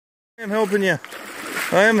I'm helping you.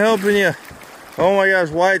 I am helping you. Oh my gosh,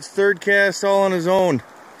 Wyatt's third cast all on his own.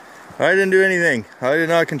 I didn't do anything. I did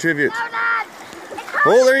not contribute. No, Dad.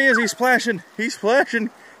 Oh, there he is. He's splashing. He's splashing.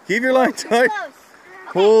 Keep your line tight. Okay.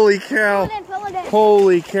 Holy cow. Pull it in.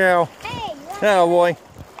 Holy cow. Hey, Oh boy.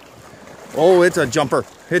 Oh, it's a jumper.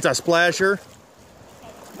 It's a splasher.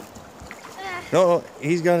 No,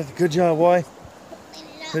 he's got it. Good job, Wyatt.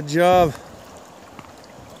 Good job.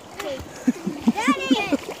 Daddy!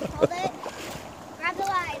 Hold it. Grab the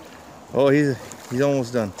line. Oh, he's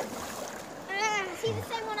almost done. See the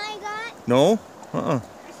same one I got? No? I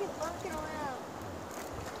see it lurking around.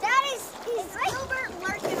 Daddy's Gilbert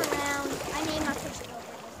lurking around. I named my fish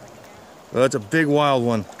Gilbert. Well, that's a big wild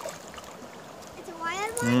one. It's a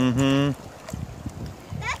wild one?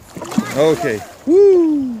 Mm-hmm. That's not Okay. Gilbert.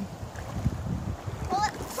 Woo! Pull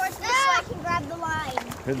it towards me so I can grab the line.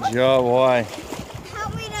 Good job, Wyatt.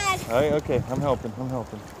 Help me, Dad. Okay, I'm helping. I'm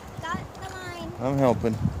helping. Got the line. I'm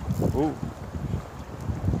helping. Ooh.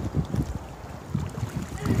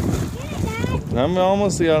 Get it, Dad. I'm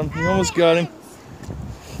almost got him. You almost got him.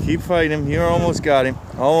 Keep fighting him. You almost got him.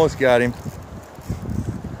 Almost got him.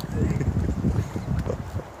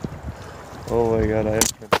 Oh my God, I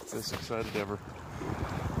haven't been this excited ever.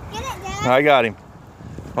 Get it, Dad. I got him.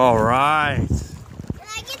 All right. Can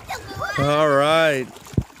I get the blue? All right.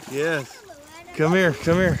 Yes. Come here.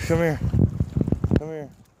 Come here. Come here. Come here.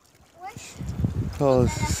 Oh,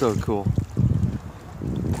 this is so cool.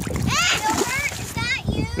 Gilbert, is that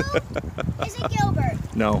you? Is it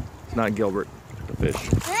Gilbert? No, it's not Gilbert, the fish.